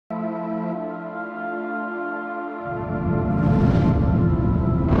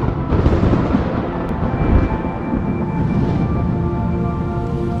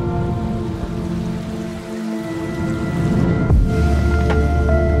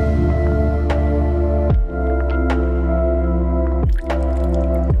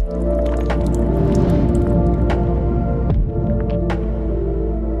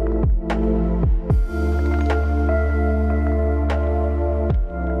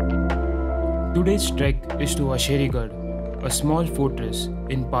Today's trek is to Asherigad, a small fortress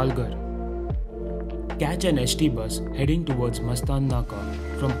in Palghar. Catch an ST bus heading towards Mastan Naka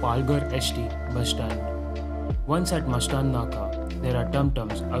from Palghar ST bus stand. Once at Mastan Naka, there are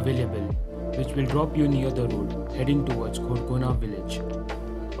tum-tums available which will drop you near the road heading towards Khodkona village.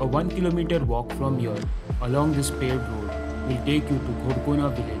 A 1 kilometer walk from here along this paved road will take you to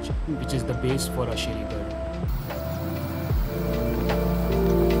Khodkona village, which is the base for Asherigad.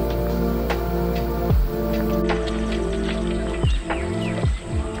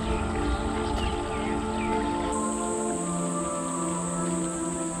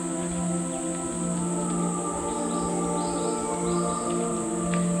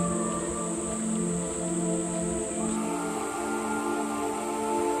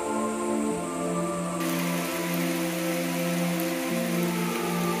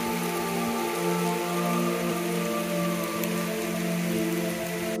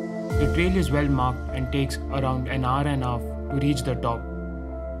 The trail is well marked and takes around an hour and a half to reach the top.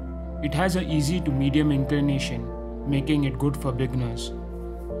 It has a easy to medium inclination, making it good for beginners.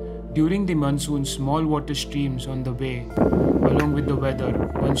 During the monsoon, small water streams on the way, along with the weather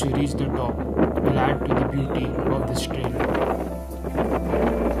once you reach the top, will add to the beauty of this trail.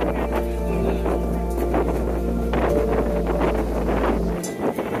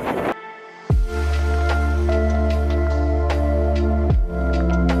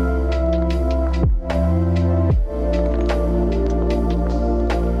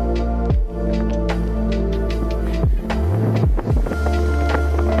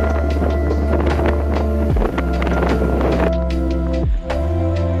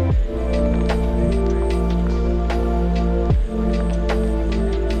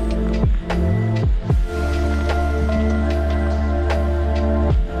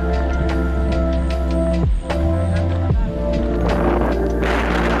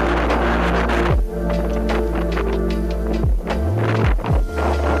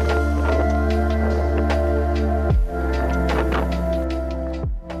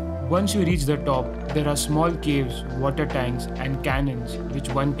 Once you reach the top, there are small caves, water tanks and cannons which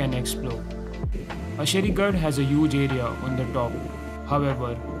one can explore. Asherigad has a huge area on the top,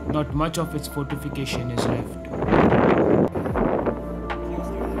 however, not much of its fortification is left.